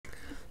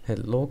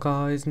Hello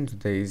guys, in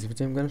today's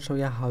video I'm gonna show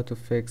you how to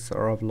fix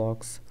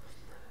Roblox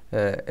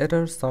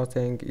error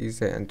starting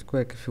easy and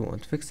quick. If you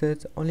want to fix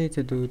it, all you need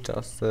to do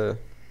just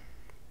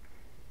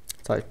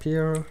type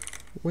here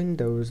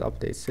Windows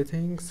Update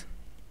Settings,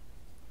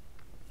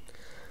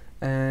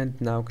 and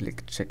now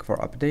click check for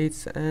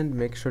updates and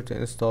make sure to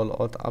install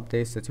all the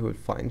updates that you will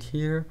find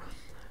here.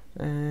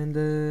 And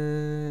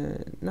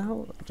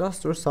now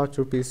just restart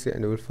your PC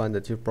and you will find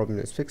that your problem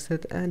is fixed.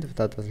 And if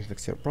that doesn't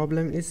fix your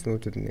problem, let's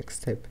move to the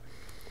next step.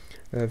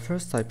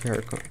 First type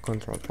here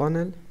control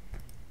panel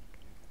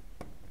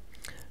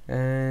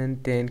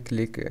and then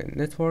click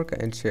network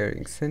and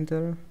sharing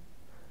center,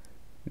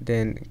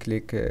 then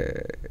click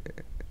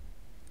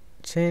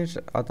change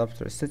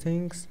adapter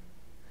settings,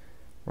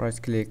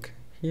 right click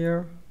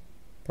here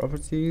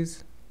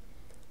properties,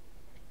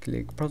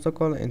 click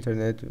protocol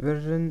internet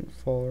version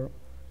 4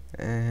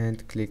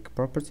 and click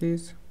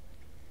properties,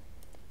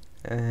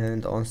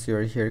 and on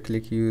server here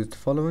click used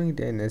following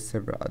DNS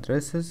server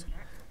addresses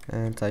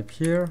and type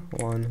here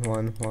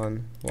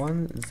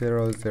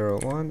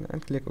 1111001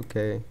 and click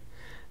OK.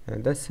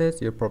 And that's it,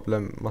 your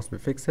problem must be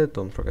fixed.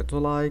 Don't forget to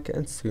like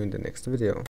and see you in the next video.